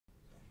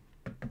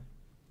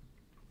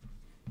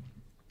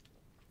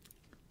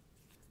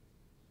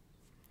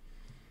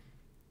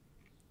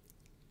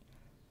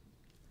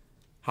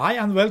Hi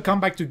and welcome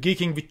back to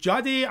Geeking with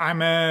Jadi.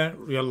 I'm a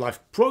real-life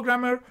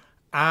programmer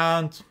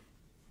and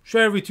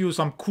share with you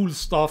some cool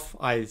stuff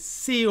I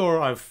see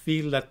or I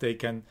feel that they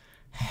can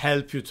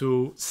help you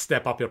to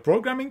step up your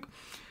programming.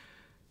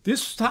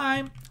 This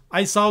time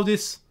I saw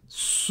this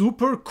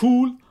super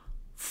cool,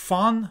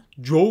 fun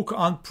joke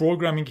on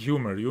programming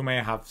humor. You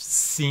may have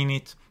seen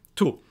it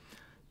too.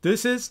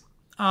 This is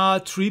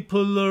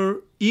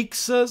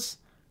X's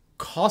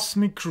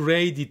cosmic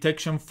ray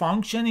detection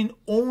function in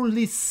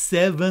only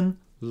 7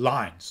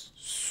 lines.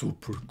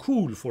 Super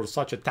cool for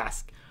such a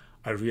task.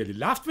 I really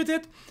laughed with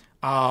it.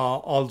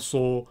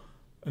 Also,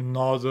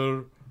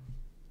 another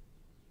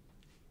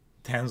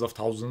tens of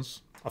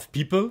thousands of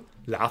people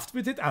laughed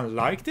with it and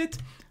liked it.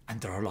 And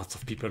there are lots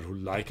of people who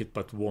like it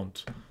but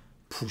won't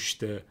push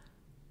the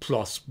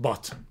plus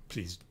button.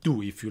 Please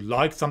do. If you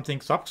like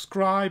something,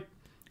 subscribe,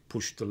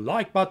 push the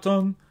like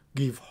button,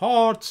 give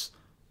hearts,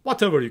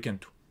 whatever you can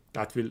do.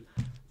 That will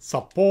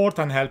support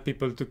and help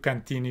people to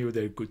continue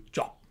their good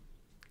job.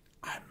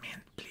 I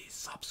mean, please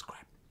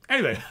subscribe.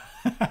 Anyway,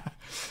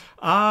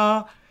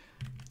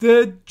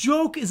 the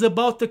joke is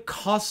about the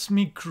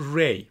cosmic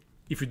ray.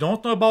 If you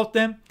don't know about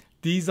them,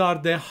 these are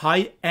the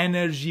high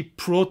energy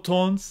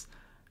protons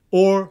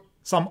or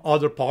some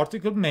other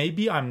particle.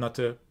 Maybe I'm not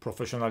a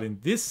professional in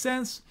this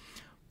sense,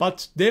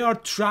 but they are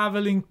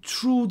traveling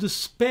through the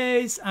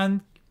space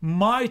and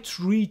might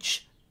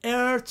reach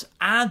Earth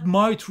and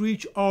might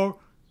reach our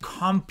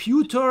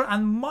computer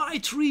and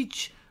might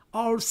reach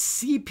our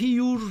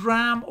CPU,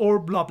 RAM, or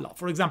blah blah.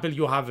 For example,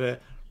 you have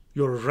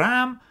your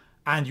RAM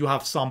and you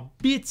have some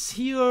bits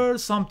here,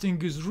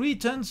 something is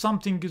written,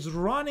 something is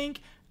running,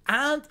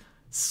 and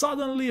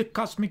suddenly a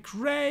cosmic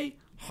ray,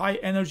 high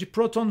energy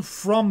proton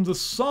from the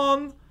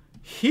sun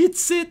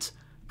hits it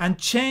and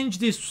change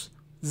this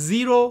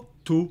 0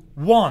 to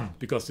 1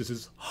 because this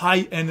is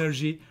high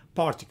energy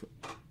particle.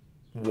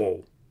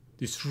 Whoa,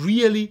 this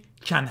really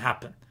can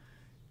happen.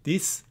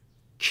 This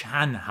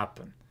can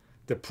happen.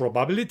 The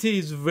probability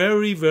is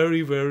very,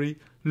 very, very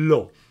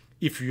low.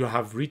 If you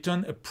have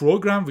written a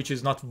program which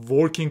is not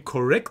working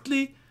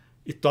correctly,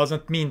 it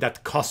doesn't mean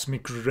that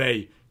cosmic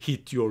ray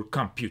hit your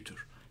computer.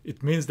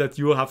 It means that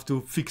you have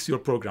to fix your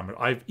programmer.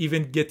 I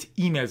even get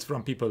emails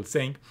from people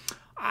saying,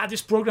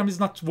 this program is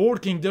not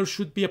working. There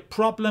should be a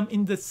problem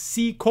in the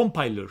C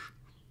compiler.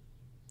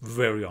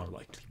 Very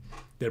unlikely.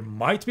 There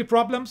might be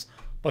problems,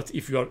 but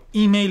if you are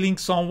emailing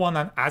someone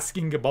and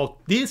asking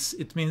about this,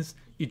 it means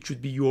it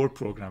should be your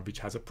program which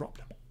has a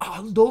problem.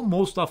 Although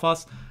most of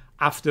us,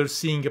 after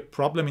seeing a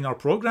problem in our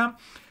program,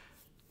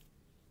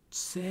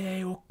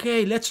 say,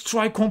 okay, let's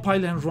try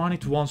compile and run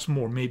it once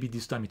more. Maybe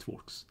this time it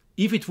works.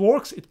 If it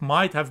works, it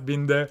might have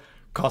been the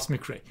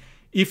cosmic ray.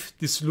 If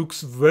this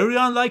looks very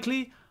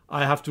unlikely,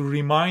 I have to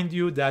remind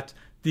you that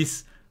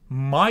this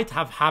might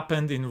have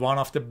happened in one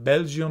of the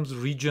Belgium's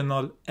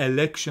regional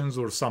elections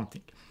or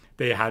something.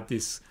 They had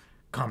this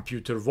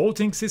computer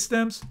voting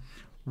systems.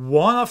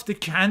 One of the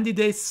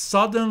candidates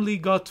suddenly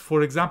got,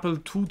 for example,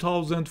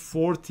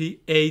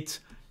 2048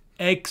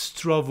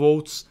 extra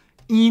votes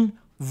in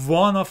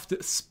one of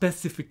the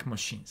specific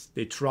machines.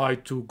 They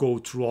tried to go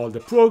through all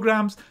the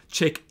programs,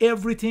 check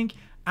everything,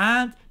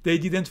 and they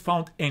didn't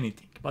find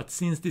anything. But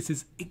since this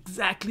is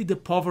exactly the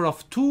power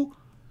of 2,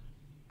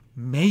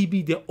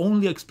 maybe the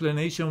only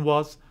explanation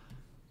was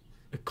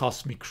a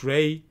cosmic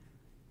ray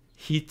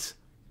hit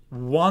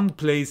one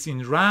place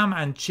in RAM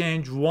and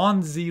changed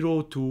 1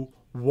 0 to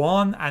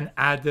 1 and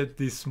added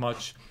this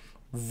much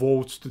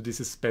votes to this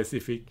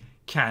specific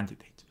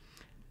candidate.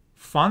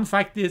 Fun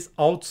fact is,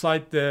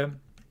 outside the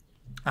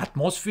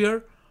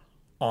atmosphere,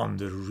 on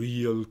the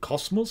real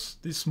cosmos,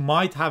 this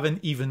might happen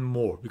even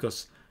more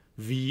because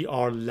we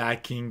are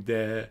lacking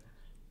the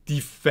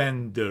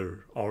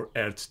defender, our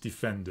Earth's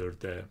defender,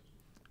 the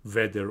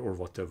weather or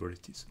whatever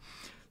it is.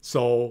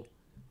 So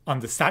on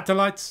the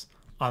satellites,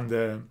 on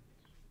the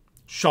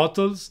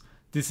shuttles,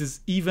 this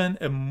is even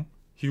a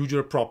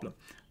huger problem.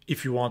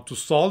 If you want to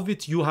solve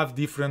it, you have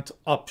different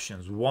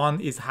options.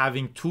 One is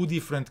having 2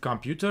 different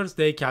computers.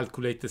 They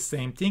calculate the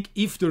same thing.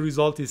 If the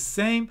result is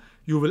same,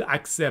 you will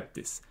accept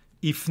this.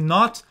 If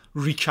not,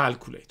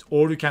 recalculate.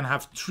 Or you can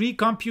have 3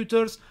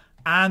 computers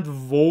and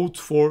vote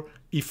for,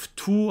 if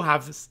 2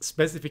 have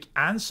specific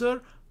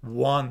answer,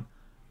 1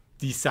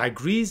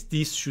 disagrees,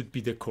 this should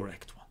be the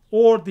correct one.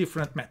 Or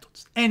different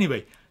methods.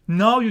 Anyway,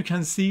 now you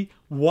can see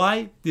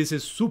why this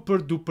is super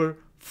duper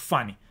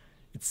funny.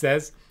 It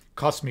says,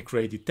 cosmic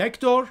ray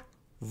detector,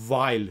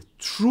 while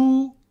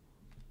true,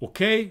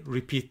 okay,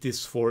 repeat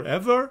this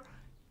forever.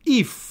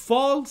 If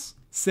false,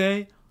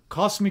 say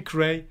cosmic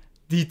ray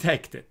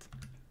detected.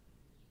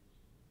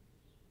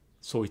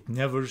 So it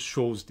never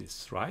shows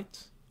this,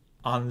 right?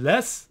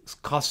 Unless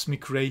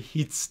cosmic ray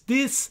hits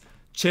this,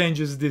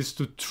 changes this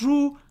to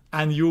true,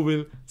 and you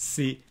will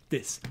see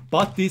this.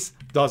 But this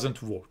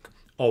doesn't work.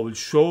 I will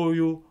show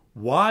you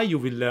why. You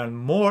will learn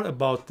more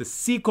about the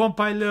C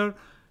compiler,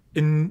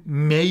 and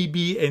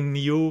maybe a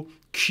new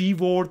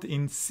keyword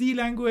in C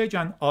language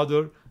and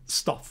other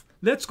stuff.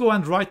 Let's go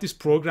and write this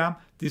program.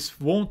 This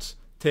won't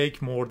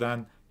take more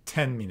than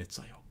 10 minutes,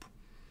 I hope.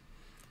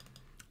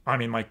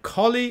 I'm in my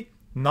Kali,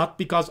 not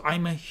because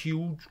I'm a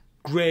huge,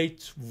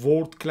 great,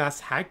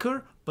 world-class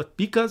hacker, but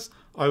because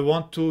I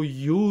want to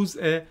use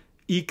a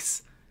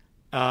x86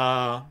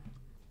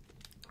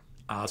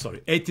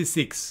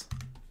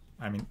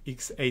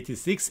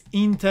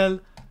 Intel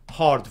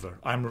hardware.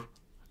 I'm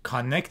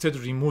connected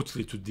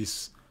remotely to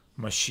this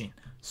machine.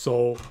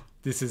 So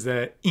this is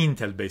a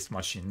Intel based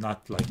machine,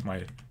 not like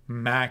my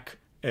Mac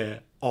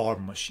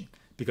ARM machine.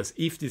 Because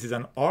if this is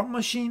an ARM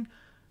machine,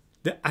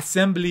 the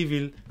assembly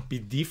will be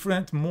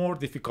different, more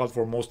difficult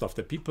for most of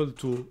the people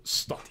to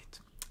study it.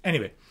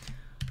 Anyway,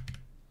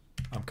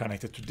 I'm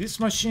connected to this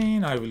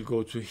machine. I will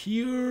go to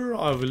here.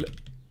 I will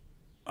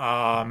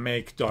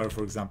make dir,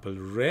 for example,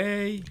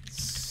 ray,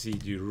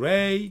 cd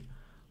ray.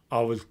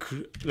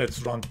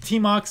 Let's run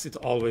tmux. It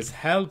always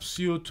helps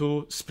you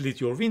to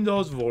split your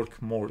windows, work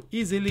more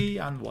easily,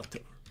 and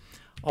whatever.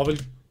 I will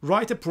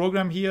write a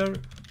program here.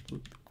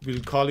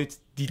 We'll call it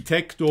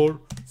detector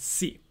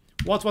C.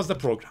 What was the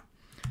program?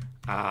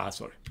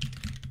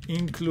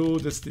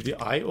 Include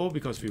stdio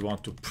because we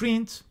want to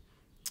print.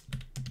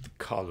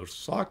 Color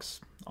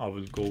sucks. I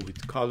will go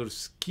with color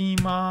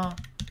schema.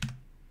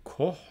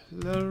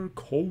 Color.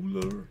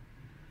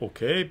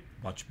 Okay,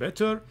 much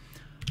better.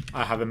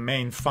 I have a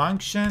main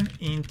function,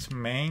 int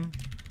main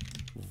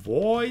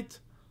void.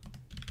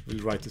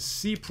 We'll write a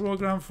C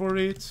program for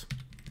it.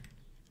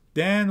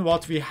 Then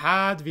what we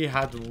had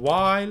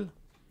while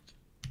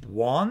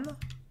 1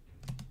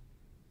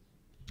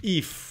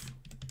 if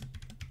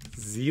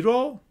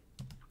 0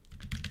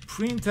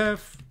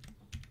 printf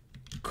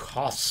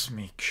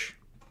cosmic.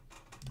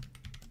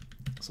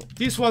 So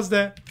this was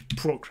the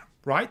program,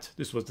 right?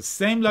 This was the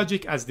same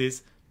logic as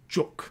this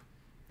joke.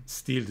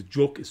 Still, the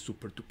joke is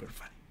super duper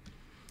funny.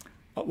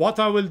 What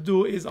I will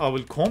do is I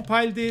will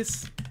compile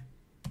this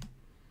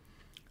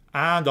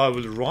and I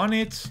will run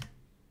it.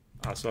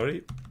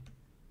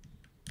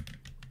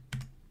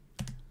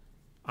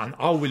 And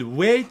I will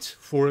wait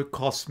for a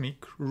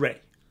cosmic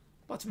ray.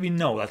 But we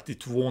know that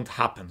it won't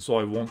happen, so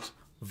I won't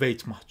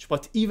wait much.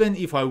 But even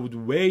if I would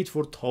wait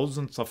for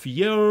thousands of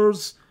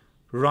years,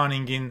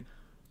 running in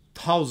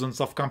thousands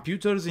of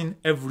computers in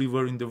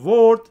everywhere in the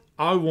world,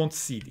 I won't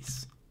see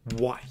this.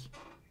 Why?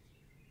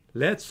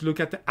 Let's look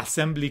at the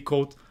assembly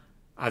code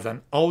as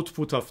an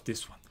output of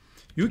this one.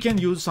 You can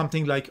use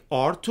something like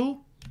R2.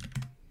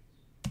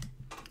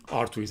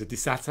 R2 is a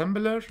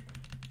disassembler.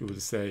 You will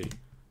say,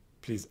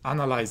 please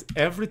analyze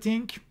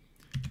everything,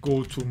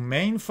 go to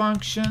main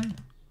function,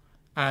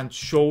 and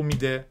show me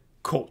the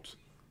code.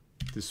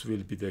 This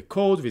will be the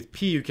code with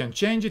P. You can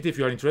change it. If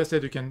you are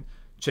interested, you can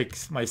check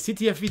my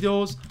CTF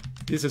videos.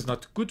 This is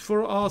not good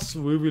for us.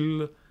 We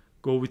will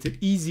go with an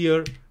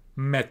easier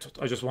method.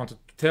 I just wanted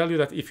to tell you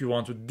that if you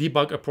want to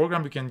debug a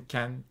program, you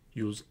can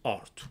use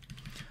R2.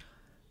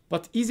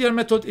 But easier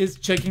method is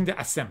checking the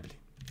assembly.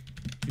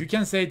 You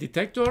can say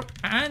detector,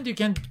 and you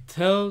can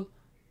tell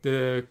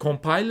the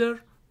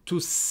compiler to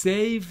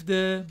save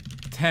the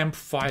temp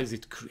files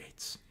it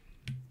creates.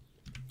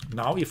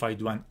 Now, if I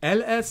do an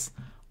ls,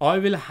 I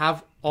will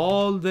have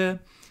all the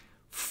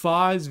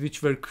files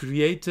which were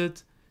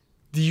created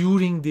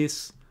during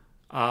this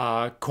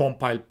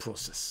compile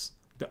process.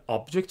 The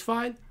object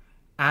file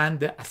and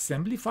the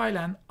assembly file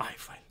and I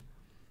file.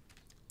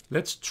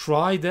 Let's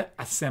try the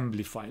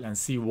assembly file and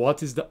see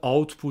what is the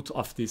output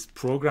of this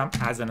program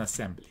as an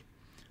assembly.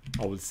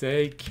 I will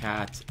say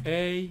cat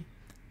a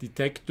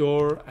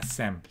detector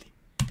assembly.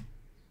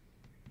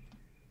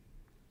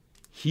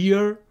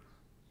 Here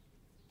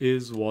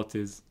is what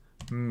is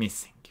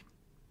missing.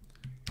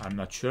 I'm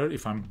not sure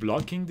if I'm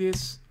blocking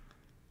this.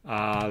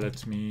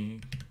 Let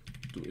me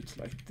do it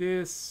like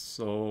this,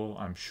 so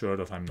I'm sure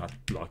that I'm not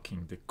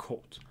blocking the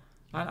code.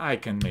 And I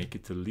can make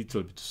it a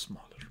little bit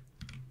smaller.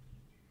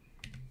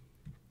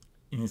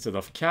 Instead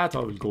of cat, I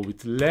will go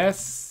with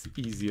less,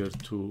 easier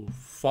to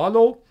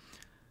follow.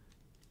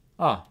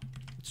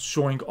 It's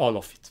showing all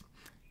of it.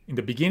 In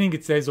the beginning,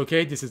 it says,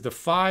 okay, this is the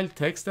file,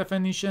 text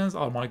definitions,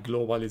 or my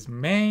global is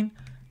main.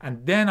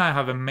 And then I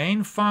have a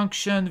main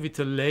function with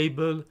a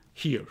label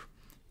here.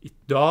 It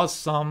does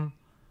some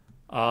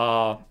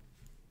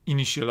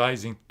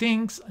initializing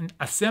things in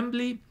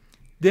assembly.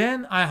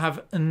 Then I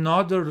have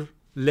another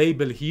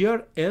label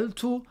here,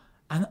 L2,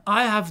 and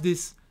I have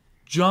this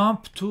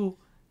jump to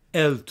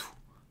L2.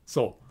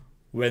 So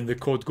when the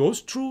code goes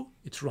through,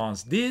 it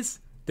runs this,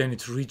 then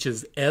it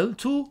reaches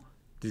L2.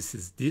 This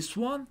is this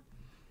one.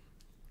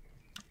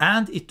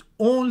 And it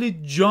only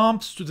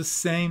jumps to the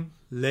same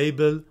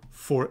label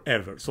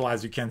forever. So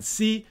as you can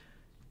see,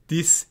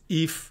 this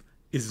if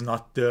is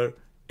not there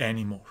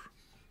anymore.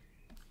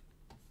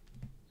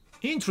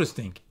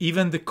 Interesting,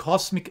 even the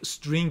cosmic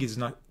string is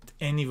not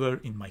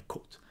anywhere in my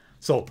code.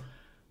 So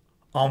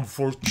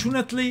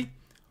unfortunately,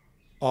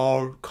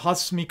 our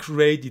cosmic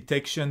ray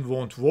detection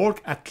won't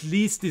work, at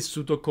least this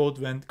pseudocode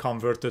when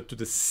converted to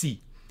the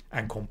C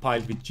and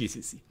compiled with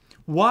GCC.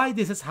 Why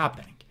this is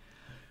happening?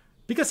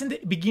 Because in the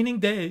beginning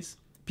days,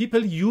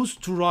 people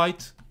used to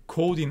write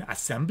code in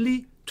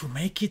assembly to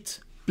make it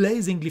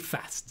blazingly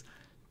fast.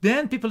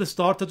 Then people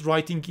started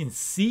writing in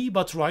C,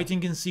 but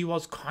writing in C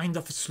was kind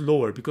of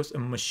slower because a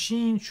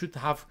machine should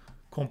have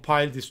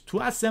compiled this to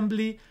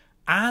assembly,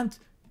 and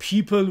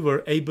people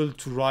were able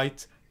to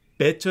write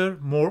better,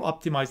 more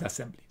optimized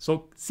assembly.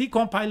 So C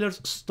compilers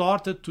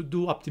started to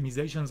do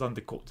optimizations on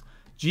the code.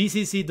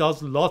 GCC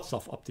does lots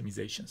of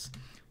optimizations.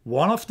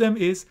 One of them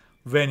is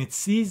when it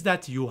sees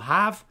that you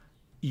have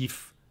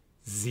if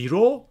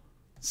 0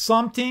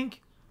 something,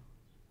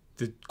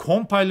 the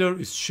compiler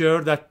is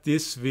sure that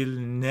this will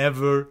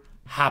never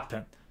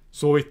happen.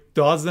 So it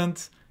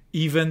doesn't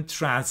even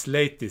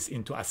translate this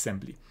into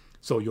assembly.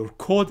 So your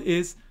code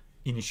is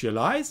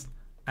initialize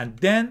and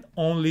then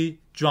only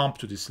jump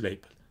to this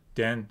label.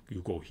 Then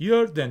you go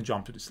here, then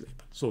jump to this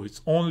label. So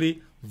it's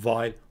only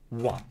while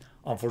 1.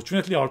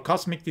 Unfortunately, our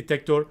Cosmic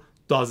detector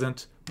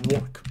doesn't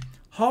work.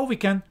 How we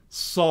can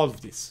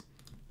solve this?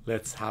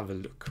 Let's have a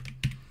look.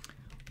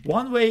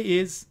 One way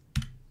is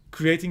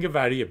creating a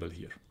variable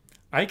here.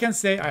 I can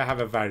say I have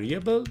a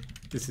variable.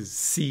 This is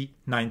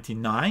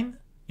C99.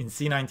 In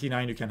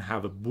C99, you can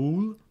have a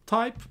bool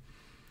type.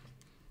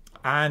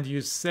 And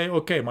you say,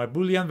 okay, my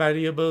Boolean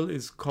variable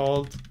is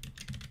called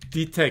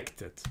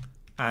detected.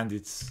 And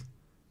it's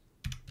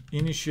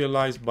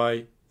initialized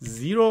by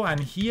 0. And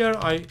here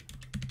I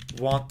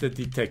want the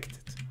detected.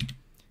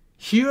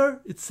 Here,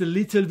 it's a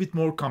little bit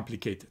more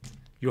complicated.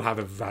 You have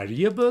a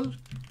variable.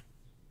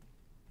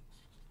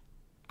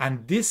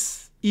 And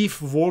this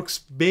if works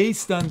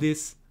based on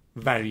this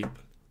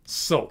variable.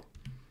 So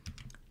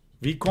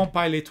we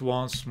compile it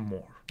once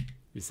more.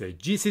 We say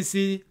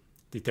GCC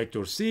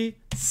detector C,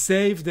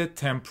 save the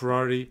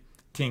temporary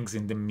things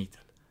in the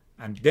middle.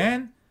 And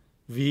then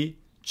we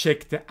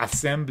check the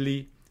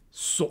assembly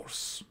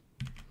source.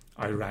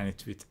 I ran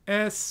it with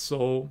S,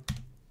 so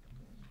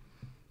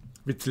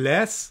with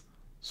less,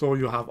 so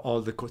you have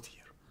all the code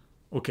here.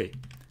 Okay,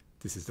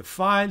 this is the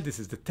file, this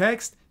is the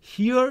text.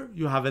 Here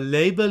you have a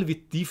label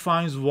which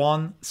defines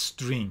one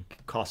string,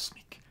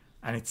 Cosmic.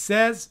 And it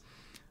says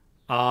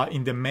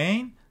in the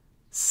main,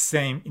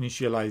 same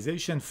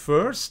initialization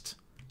first.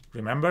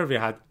 Remember, we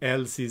had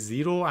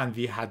LC0 and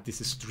we had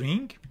this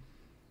string.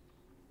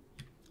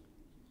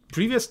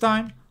 Previous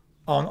time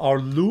on our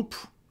loop,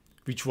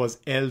 which was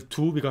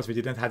L2 because we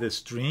didn't have a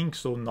string,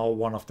 so now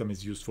one of them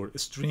is used for a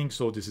string,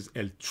 so this is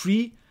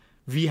L3.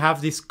 We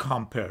have this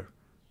compare.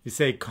 We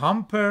say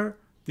compare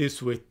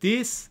this with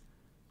this,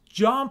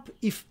 jump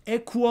if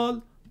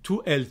equal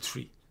to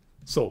L3.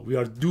 So we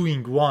are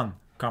doing one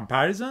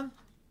comparison.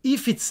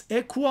 If it's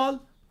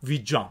equal, we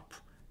jump.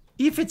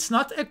 If it's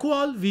not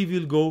equal, we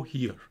will go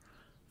here.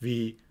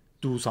 We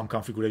do some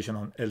configuration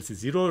on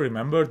LC0.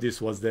 Remember,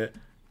 this was the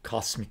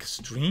Cosmic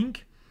string.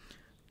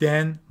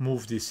 Then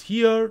move this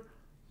here,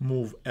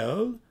 move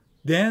L,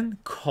 then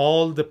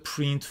call the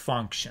print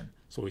function.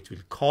 So it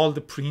will call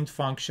the print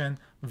function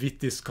with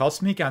this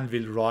Cosmic and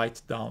will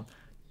write down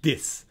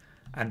this.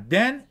 And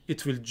then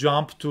it will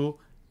jump to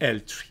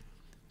L3.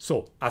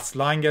 So as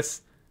long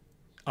as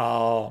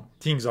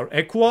things are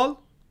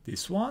equal,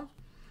 this one,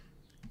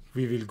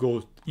 we will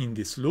go in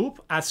this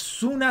loop. As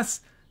soon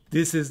as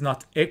this is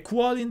not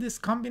equal in this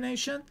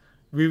combination,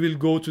 we will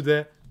go to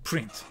the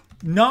print.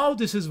 Now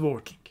this is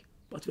working,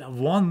 but we have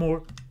one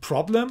more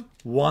problem,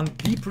 one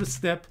deeper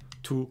step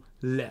to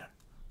learn.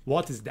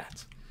 What is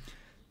that?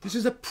 This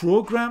is a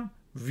program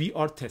we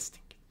are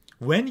testing.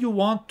 When you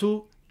want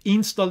to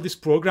install this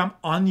program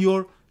on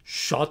your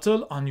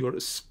shuttle, on your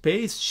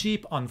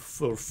spaceship, on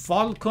your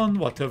Falcon,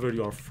 whatever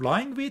you are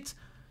flying with,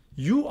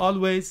 you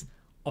always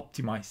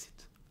optimize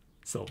it.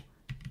 So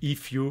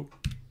if you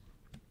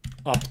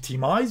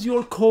optimize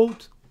your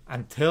code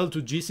and tell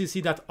to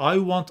GCC that I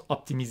want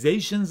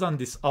optimizations on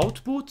this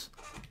output,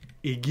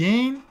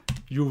 again,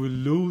 you will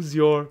lose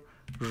your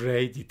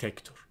ray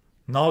detector.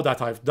 Now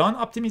that I've done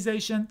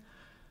optimization,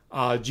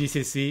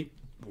 GCC,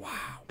 wow.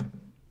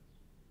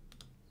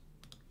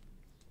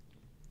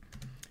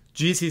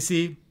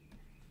 GCC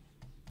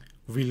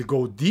will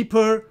go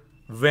deeper.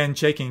 When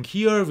checking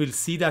here, we'll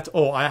see that,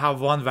 oh, I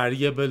have one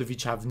variable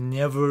which have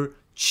never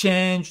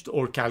changed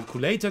or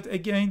calculated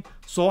again.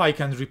 So I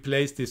can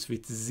replace this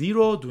with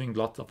 0, doing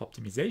lots of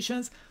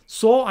optimizations.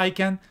 So I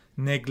can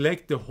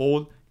neglect the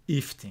whole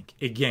if thing.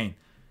 Again,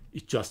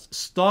 it just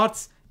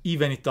starts,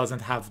 even it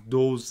doesn't have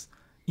those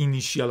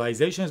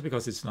initializations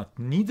because it's not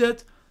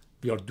needed.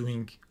 We are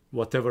doing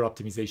whatever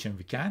optimization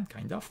we can,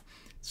 kind of.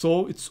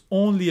 So it's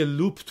only a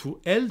loop to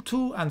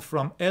L2, and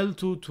from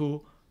L2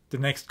 to the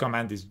next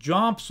command is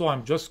jump. So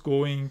I'm just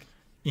going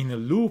in a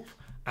loop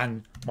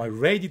and my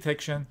ray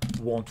detection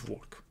won't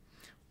work.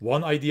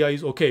 One idea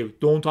is, okay,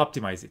 don't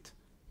optimize it.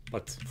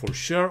 But for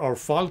sure, our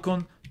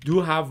Falcon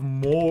do have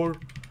more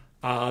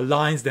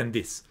lines than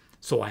this.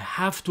 So I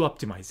have to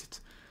optimize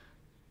it.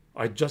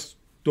 I just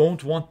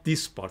don't want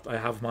this part. I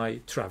have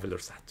my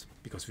traveler's hat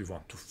because we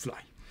want to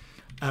fly.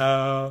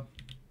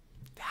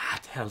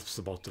 That helps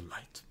about the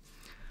light.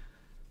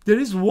 There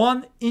is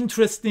one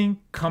interesting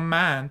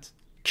command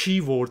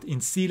keyword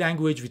in C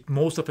language which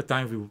most of the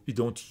time we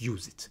don't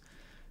use it.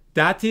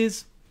 That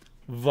is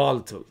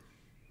volatile.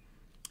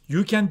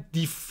 You can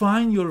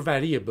define your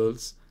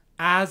variables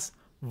as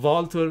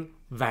volatile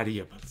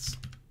variables.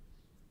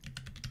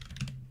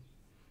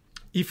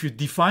 If you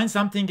define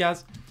something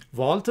as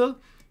volatile,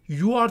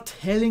 you are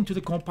telling to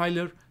the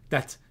compiler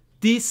that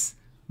this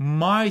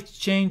might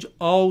change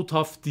out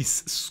of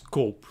this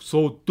scope,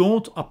 so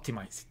don't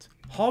optimize it.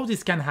 How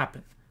this can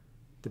happen?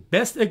 The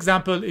best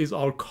example is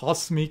our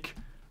cosmic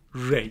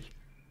ray.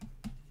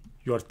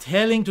 You are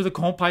telling to the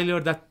compiler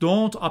that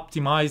don't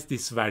optimize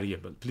this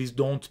variable. Please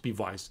don't be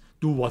wise.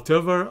 Do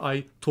whatever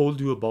I told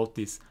you about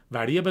this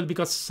variable,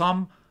 because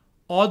some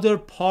other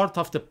part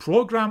of the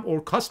program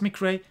or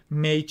cosmic ray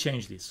may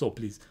change this. So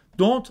please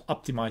don't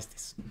optimize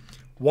this.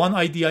 One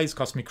idea is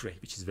cosmic ray,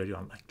 which is very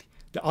unlikely.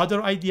 The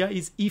other idea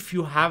is if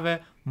you have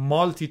a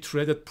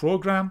multi-threaded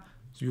program,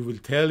 so you will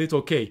tell it,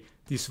 okay,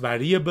 this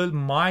variable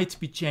might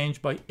be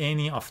changed by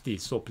any of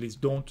these, so please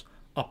don't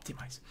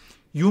optimize.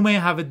 You may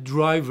have a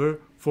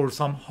driver for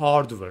some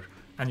hardware,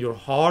 and your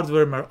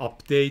hardware may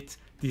update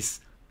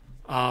this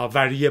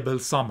variable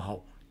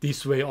somehow.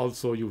 This way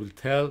also you will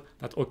tell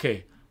that,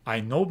 okay, I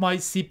know my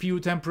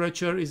CPU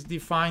temperature is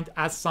defined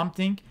as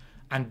something,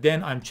 and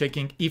then I'm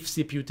checking if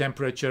CPU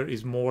temperature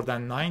is more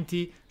than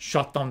 90,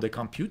 shut down the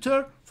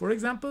computer, for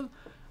example.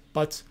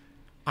 But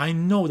I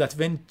know that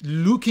when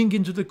looking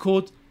into the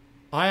code,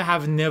 I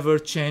have never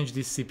changed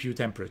this CPU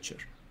temperature.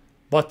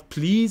 But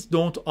please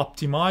don't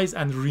optimize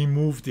and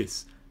remove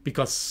this,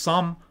 because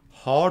some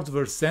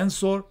hardware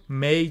sensor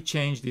may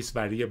change this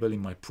variable in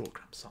my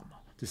program somehow.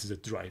 This is a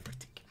driver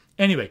thing.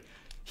 Anyway,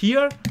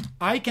 here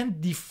I can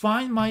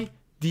define my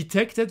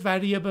detected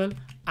variable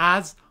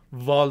as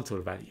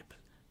volatile variable.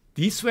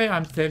 This way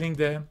I'm telling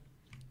the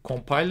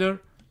compiler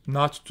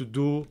not to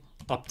do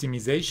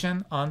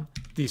optimization on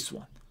this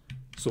one.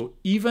 So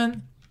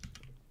even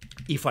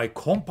if I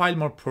compile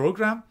my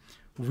program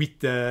with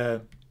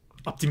the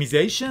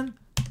optimization,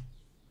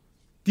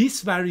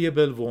 this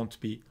variable won't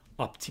be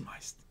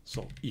optimized.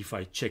 So if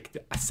I check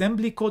the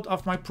assembly code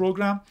of my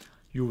program,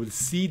 you will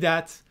see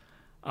that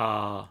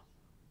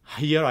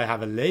here I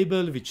have a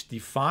label which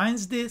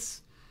defines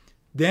this.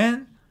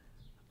 Then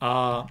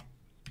on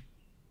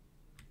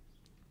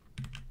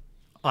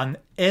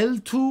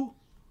L2,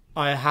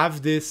 I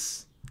have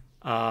this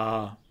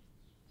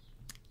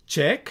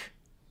check,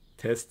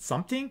 test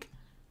something,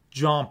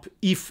 jump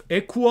if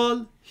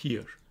equal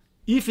here.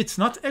 If it's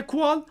not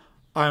equal,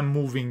 I'm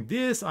moving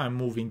this, I'm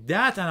moving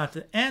that, and at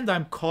the end,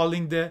 I'm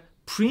calling the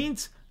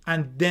print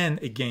and then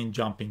again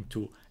jumping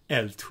to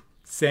L2.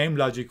 Same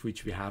logic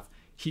which we have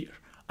here.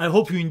 I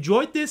hope you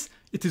enjoyed this.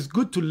 It is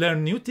good to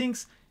learn new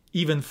things.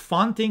 Even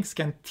fun things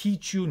can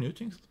teach you new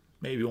things.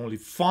 Maybe only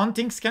fun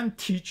things can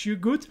teach you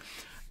good.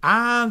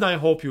 And I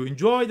hope you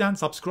enjoyed and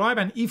subscribe.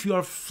 And if you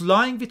are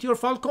flying with your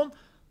Falcon,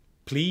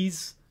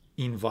 please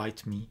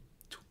invite me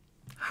to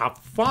have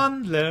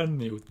fun, learn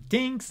new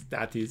things.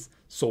 That is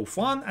so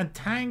fun. And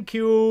thank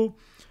you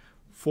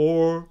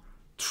for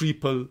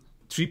Triple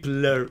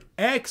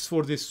X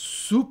for this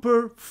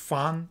super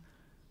fun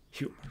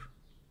humor.